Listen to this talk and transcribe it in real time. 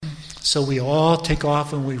So we all take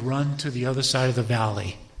off and we run to the other side of the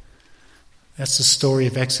valley. That's the story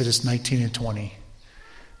of Exodus 19 and 20.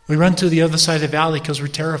 We run to the other side of the valley because we're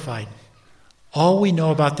terrified. All we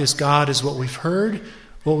know about this God is what we've heard,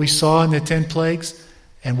 what we saw in the 10 plagues,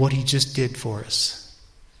 and what he just did for us.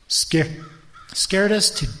 Scared us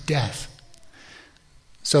to death.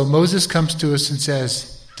 So Moses comes to us and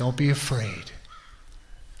says, don't be afraid.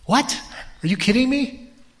 What? Are you kidding me?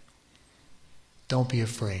 Don't be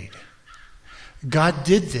afraid. God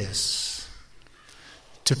did this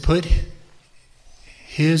to put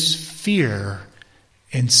his fear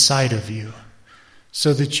inside of you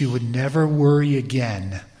so that you would never worry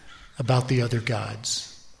again about the other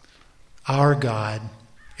gods. Our God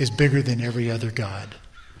is bigger than every other god.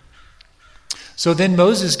 So then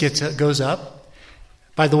Moses goes up.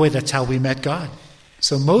 By the way, that's how we met God.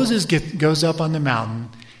 So Moses goes up on the mountain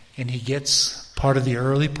and he gets part of the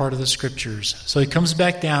early part of the scriptures. So he comes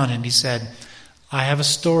back down and he said, I have a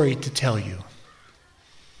story to tell you.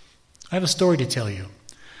 I have a story to tell you.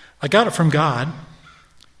 I got it from God.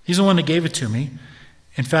 He's the one that gave it to me.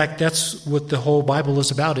 In fact, that's what the whole Bible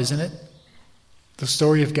is about, isn't it? The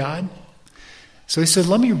story of God. So he said,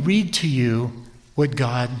 let me read to you what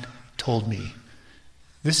God told me.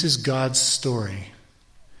 This is God's story.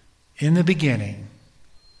 In the beginning,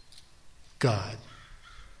 God.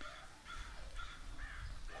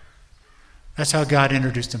 That's how God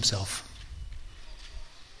introduced himself.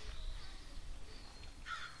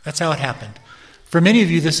 That's how it happened. For many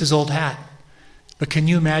of you, this is old hat. But can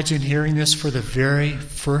you imagine hearing this for the very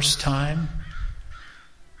first time?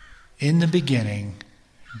 In the beginning,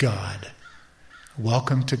 God.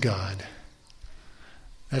 Welcome to God.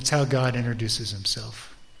 That's how God introduces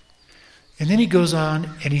himself. And then he goes on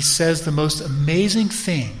and he says the most amazing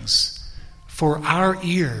things for our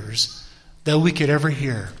ears that we could ever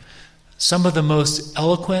hear. Some of the most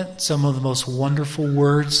eloquent, some of the most wonderful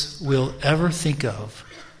words we'll ever think of.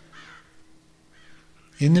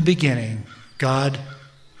 In the beginning, God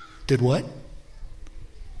did what?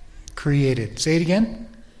 Created. Say it again.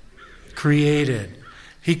 Created.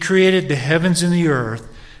 He created the heavens and the earth.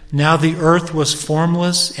 Now the earth was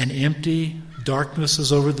formless and empty. Darkness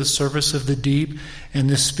was over the surface of the deep, and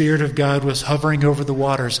the Spirit of God was hovering over the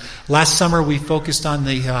waters. Last summer we focused on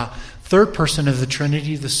the third person of the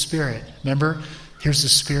Trinity, the Spirit. Remember? Here's the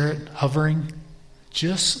Spirit hovering,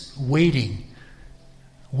 just waiting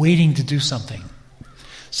to do something.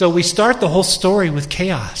 So we start the whole story with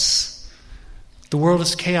chaos. The world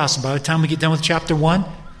is chaos, and by the time we get done with chapter 1,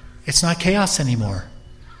 it's not chaos anymore.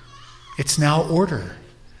 It's now order.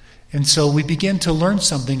 And so we begin to learn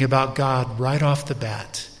something about God right off the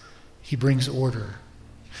bat. He brings order.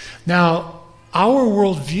 Now, our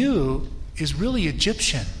worldview is really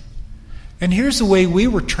Egyptian. And here's the way we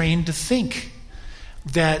were trained to think.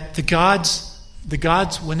 That the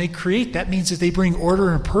gods, when they create, that means that they bring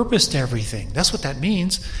order and purpose to everything. That's what that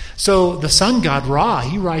means. So the sun god Ra,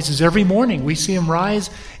 he rises every morning. We see him rise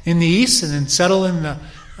in the east and then settle in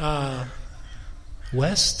the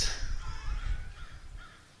west.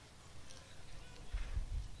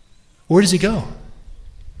 Where does he go?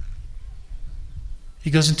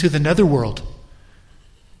 He goes into the netherworld.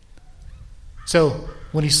 So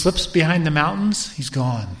when he slips behind the mountains, he's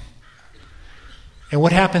gone. And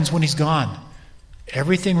what happens when he's gone?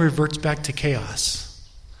 Everything reverts back to chaos.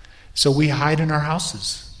 So we hide in our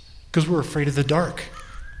houses because we're afraid of the dark.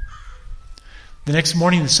 The next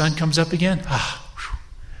morning the sun comes up again.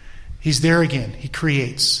 He's there again. He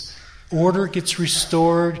creates. Order gets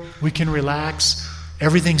restored. We can relax.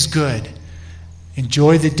 Everything's good.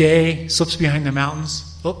 Enjoy the day. Slips behind the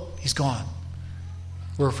mountains. Oh, he's gone.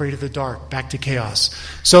 We're afraid of the dark. Back to chaos.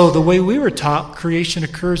 So the way we were taught, creation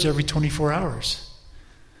occurs every 24 hours.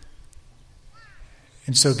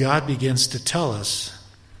 And so God begins to tell us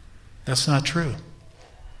that's not true.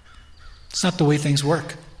 It's not the way things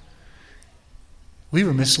work. We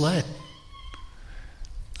were misled.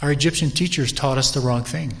 Our Egyptian teachers taught us the wrong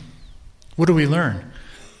thing. What do we learn?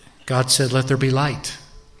 God said, let there be light.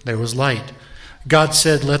 There was light. God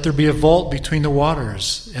said, let there be a vault between the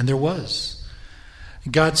waters. And there was.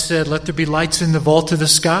 God said, let there be lights in the vault of the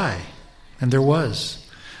sky. And there was.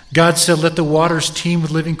 God said, let the waters teem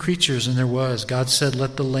with living creatures. And there was. God said,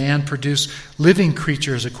 let the land produce living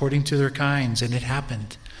creatures according to their kinds. And it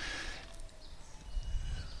happened.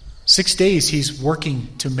 6 days he's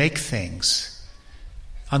working to make things.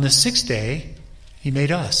 On the sixth day, he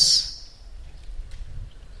made us.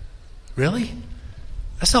 Really?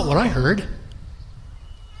 That's not what I heard.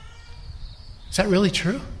 Is that really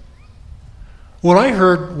true? What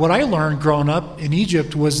I learned growing up in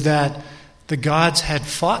Egypt was that the gods had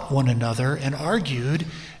fought one another and argued,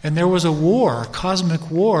 and there was a war, a cosmic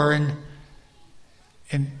war, and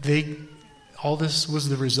all this was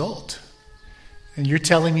the result. And you're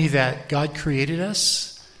telling me that God created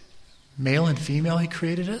us, male and female, He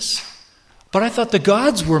created us? But I thought the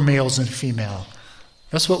gods were males and female.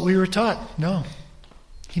 That's what we were taught. No,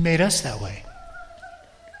 He made us that way.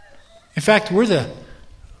 In fact, we're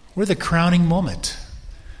the crowning moment.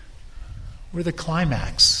 We're the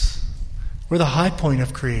climax. We're the high point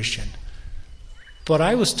of creation. But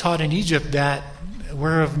I was taught in Egypt that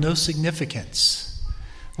we're of no significance.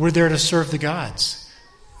 We're there to serve the gods.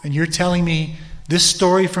 And you're telling me this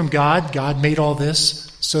story from God made all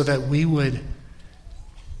this so that we would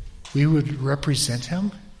represent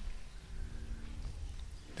Him?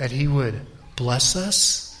 That He would bless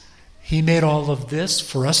us? He made all of this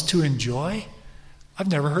for us to enjoy? I've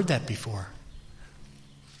never heard that before.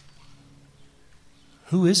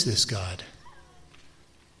 Who is this God?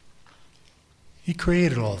 He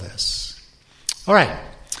created all this. All right.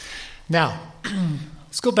 Now,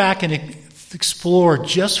 let's go back and explore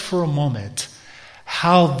just for a moment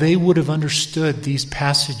how they would have understood these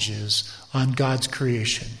passages on God's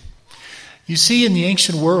creation. You see, in the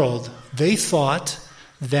ancient world, they thought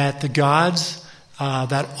that the gods,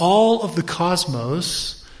 that all of the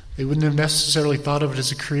cosmos, they wouldn't have necessarily thought of it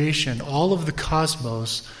as a creation, all of the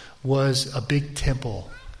cosmos was a big temple.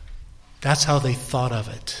 That's how they thought of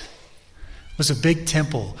it. It was a big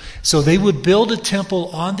temple. So they would build a temple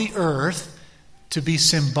on the earth to be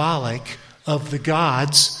symbolic of the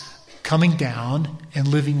gods coming down and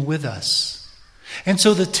living with us. And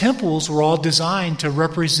so the temples were all designed to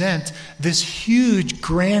represent this huge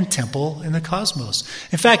grand temple in the cosmos.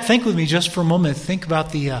 In fact, think with me just for a moment. Think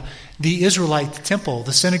about the Israelite temple,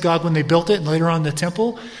 the synagogue when they built it, and later on the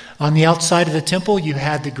temple. On the outside of the temple, you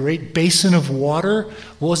had the great basin of water.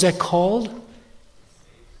 What was that called?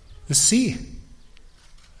 The sea.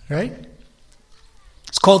 Right?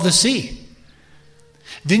 It's called the sea.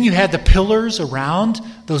 Then you had the pillars around,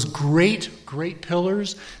 those great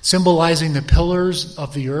pillars, symbolizing the pillars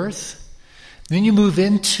of the earth. Then you move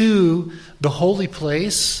into the holy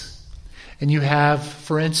place, and you have,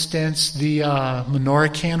 for instance, the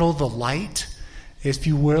menorah candle, the light, if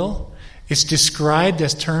you will. It's described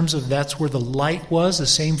as terms of that's where the light was, the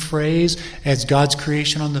same phrase as God's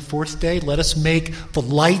creation on the fourth day. Let us make the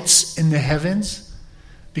lights in the heavens.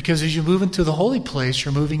 Because as you move into the holy place,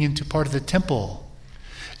 you're moving into part of the temple.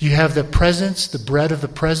 You have the presence, the bread of the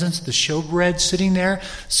presence, the showbread sitting there,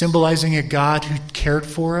 symbolizing a God who cared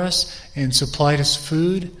for us and supplied us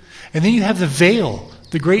food. And then you have the veil,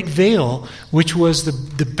 the great veil, which was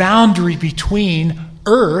the boundary between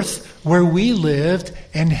earth, where we lived,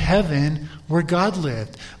 and heaven, where God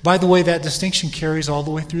lived. By the way, that distinction carries all the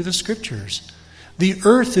way through the Scriptures. The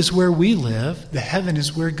earth is where we live. The heaven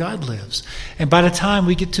is where God lives. And by the time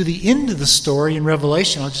we get to the end of the story in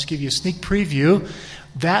Revelation, I'll just give you a sneak preview,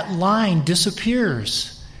 that line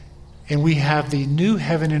disappears. And we have the new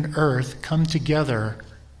heaven and earth come together,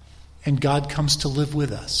 and God comes to live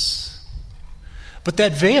with us. But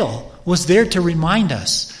that veil was there to remind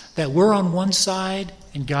us that we're on one side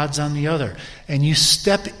and God's on the other. And you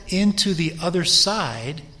step into the other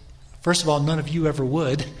side. First of all, none of you ever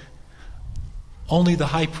would. Only the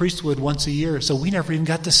high priest would once a year, so we never even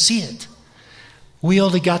got to see it. We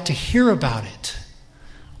only got to hear about it.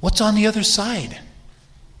 What's on the other side?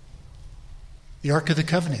 The Ark of the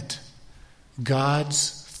Covenant.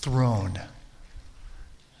 God's throne.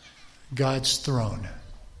 God's throne.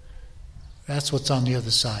 That's what's on the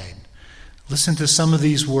other side. Listen to some of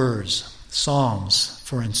these words. Psalms,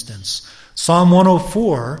 for instance. Psalm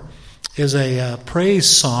 104 is a praise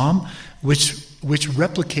psalm which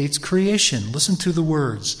replicates creation. Listen to the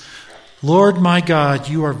words. Lord my God,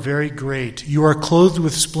 you are very great. You are clothed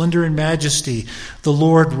with splendor and majesty. The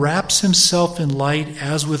Lord wraps himself in light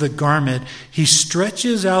as with a garment. He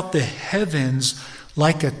stretches out the heavens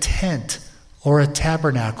like a tent or a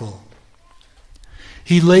tabernacle.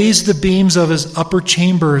 He lays the beams of his upper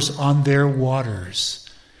chambers on their waters.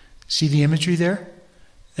 See the imagery there?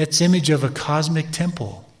 That's image of a cosmic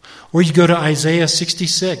temple. Or you go to Isaiah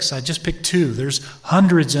 66. I just picked two. There's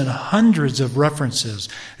hundreds and hundreds of references.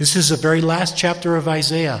 This is the very last chapter of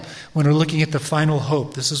Isaiah when we're looking at the final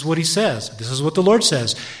hope. This is what he says. This is what the Lord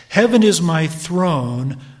says. Heaven is my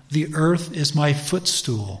throne. The earth is my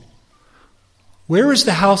footstool. Where is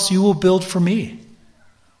the house you will build for me?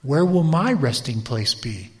 Where will my resting place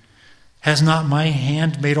be? Has not my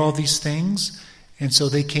hand made all these things? And so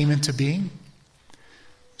they came into being?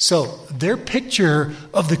 So their picture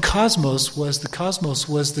of the cosmos was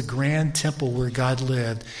the grand temple where God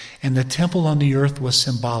lived, and the temple on the earth was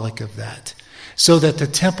symbolic of that. So that the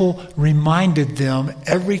temple reminded them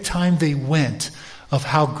every time they went of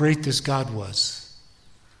how great this God was.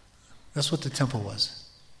 That's what the temple was.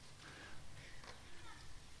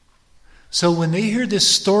 So when they hear this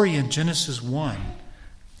story in Genesis 1,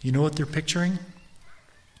 you know what they're picturing?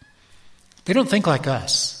 They don't think like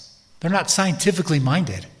us. They're not scientifically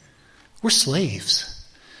minded. We're slaves.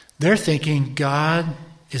 They're thinking God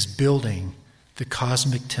is building the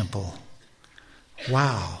cosmic temple.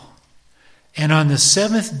 Wow. And on the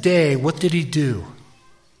seventh day, what did he do?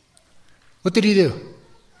 What did he do?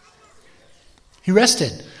 He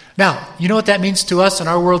rested. Now, you know what that means to us in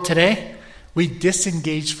our world today? We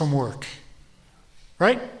disengage from work.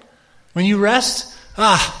 Right? When you rest,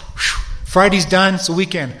 Friday's done, it's a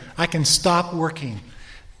weekend. I can stop working.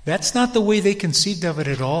 That's not the way they conceived of it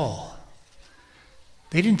at all.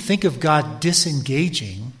 They didn't think of God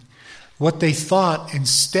disengaging. What they thought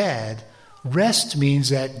instead, rest means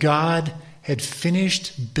that God had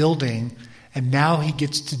finished building and now he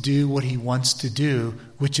gets to do what he wants to do,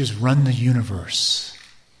 which is run the universe.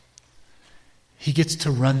 He gets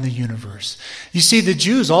to run the universe. You see, the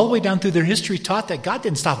Jews all the way down through their history taught that God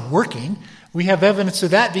didn't stop working. We have evidence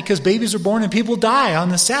of that because babies are born and people die on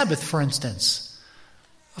the Sabbath, for instance.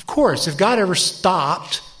 Of course, if God ever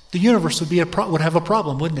stopped, the universe would have a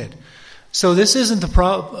problem, wouldn't it? So this isn't the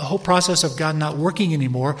whole process of God not working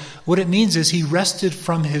anymore. What it means is he rested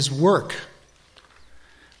from his work.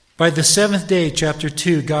 By the seventh day, chapter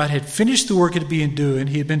 2, God had finished the work he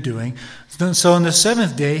had been doing. So on the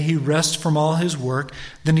seventh day, he rested from all his work.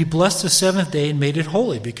 Then he blessed the seventh day and made it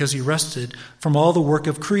holy because he rested from all the work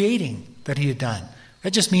of creating that he had done.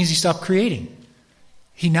 That just means he stopped creating.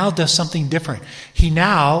 He now does something different. He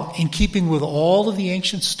now, in keeping with all of the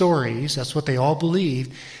ancient stories, that's what they all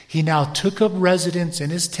believed, he now took up residence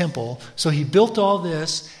in his temple. So he built all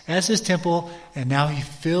this as his temple, and now he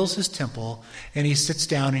fills his temple, and he sits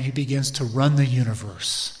down and he begins to run the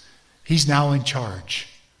universe. He's now in charge.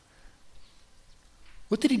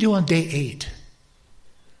 What did he do on day 8?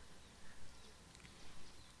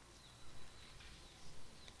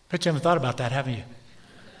 Bet you haven't thought about that, haven't you?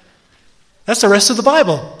 That's the rest of the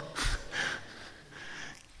Bible.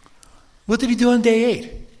 What did he do on day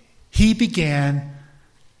 8? He began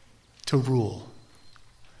to rule.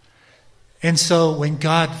 And so when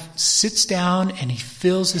God sits down and he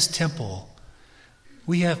fills his temple,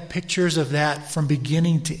 we have pictures of that from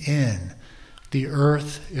beginning to end. The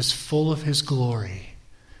earth is full of his glory.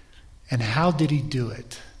 And how did he do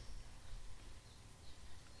it?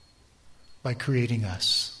 By creating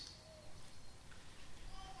us.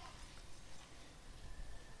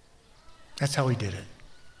 That's how he did it.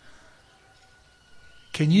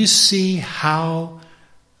 Can you see how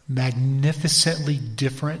magnificently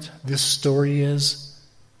different this story is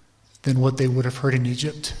than what they would have heard in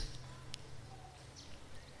Egypt?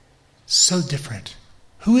 So different.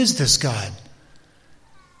 Who is this God?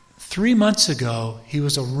 3 months ago, he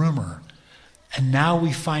was a rumor. And now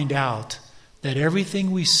we find out that everything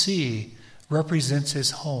we see represents his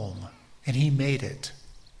home. And he made it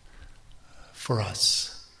for us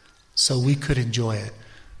so we could enjoy it.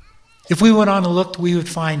 If we went on and looked, we would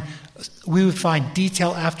find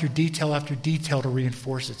detail after detail after detail to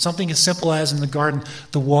reinforce it. Something as simple as in the garden,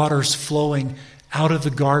 the waters flowing out of the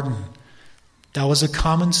garden. That was a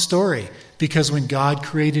common story because when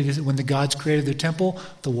the gods created their temple,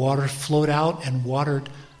 the water flowed out and watered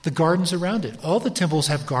the gardens around it. All the temples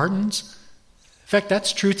have gardens. In fact,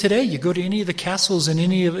 that's true today. You go to any of the castles in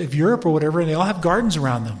any of Europe or whatever, and they all have gardens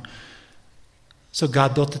around them. So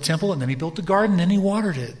God built the temple, and then he built the garden, and he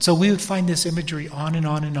watered it. So we would find this imagery on and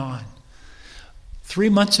on and on. 3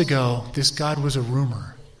 months ago, this God was a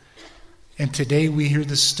rumor. And today we hear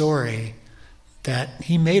the story that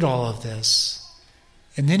he made all of this.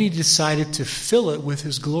 And then he decided to fill it with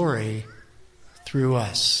his glory through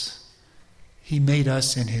us. He made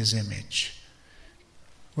us in his image.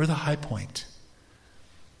 We're the high point.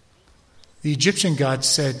 The Egyptian God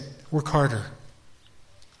said, work harder.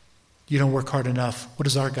 You don't work hard enough. What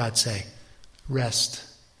does our God say? Rest.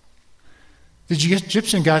 The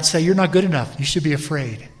Egyptian God say, you're not good enough. You should be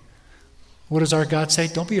afraid. What does our God say?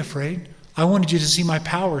 Don't be afraid. I wanted you to see my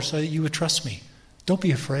power so that you would trust me. Don't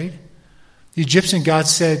be afraid. The Egyptian God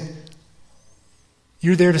said,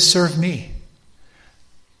 you're there to serve me.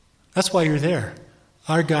 That's why you're there.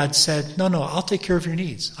 Our God said, no, I'll take care of your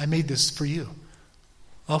needs. I made this for you.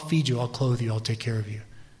 I'll feed you, I'll clothe you, I'll take care of you.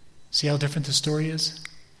 See how different the story is?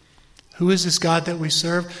 Who is this God that we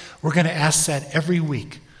serve? We're going to ask that every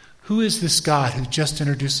week. Who is this God who just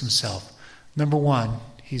introduced himself? Number one,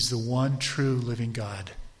 he's the one true living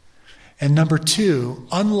God. And number two,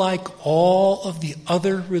 unlike all of the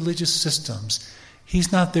other religious systems,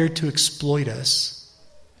 he's not there to exploit us.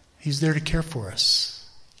 He's there to care for us.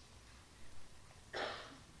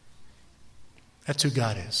 That's who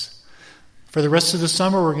God is. For the rest of the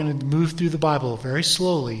summer, we're going to move through the Bible very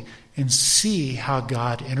slowly and see how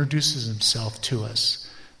God introduces himself to us.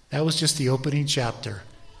 That was just the opening chapter.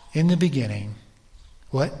 In the beginning,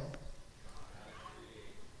 what?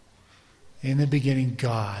 In the beginning,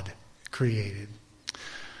 God created.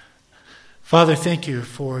 Father, thank you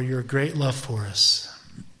for your great love for us.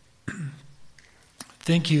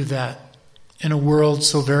 Thank you that in a world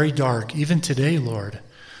so very dark, even today, Lord,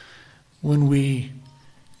 when we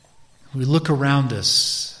look around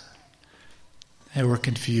us and we're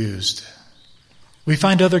confused, we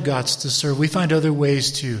find other gods to serve. We find other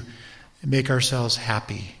ways to make ourselves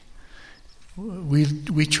happy.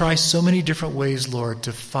 We try so many different ways, Lord,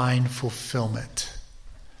 to find fulfillment.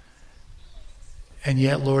 And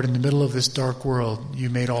yet, Lord, in the middle of this dark world,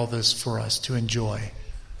 you made all this for us to enjoy.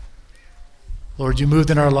 Lord, you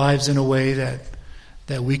moved in our lives in a way that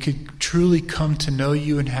we could truly come to know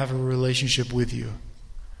you and have a relationship with you.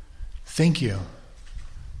 Thank you.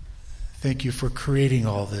 Thank you for creating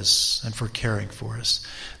all this and for caring for us.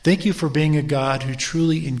 Thank you for being a God who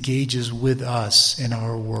truly engages with us in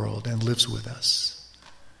our world and lives with us.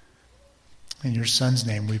 In your Son's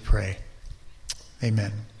name we pray.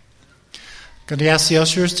 Amen. I'm going to ask the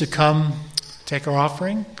ushers to come take our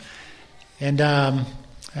offering. And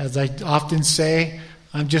as I often say,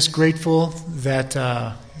 I'm just grateful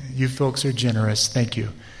that you folks are generous. Thank you.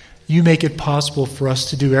 You make it possible for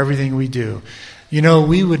us to do everything we do. You know,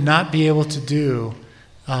 we would not be able to do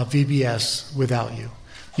VBS without you.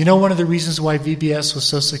 You know, one of the reasons why VBS was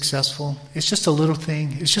so successful, it's just a little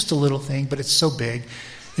thing. It's just a little thing, but it's so big,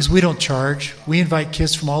 is we don't charge. We invite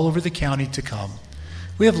kids from all over the county to come.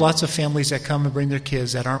 We have lots of families that come and bring their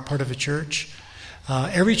kids that aren't part of a church.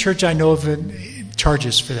 Every church I know of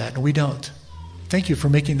charges for that, and we don't. Thank you for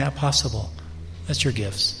making that possible. That's your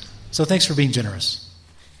gifts. So thanks for being generous.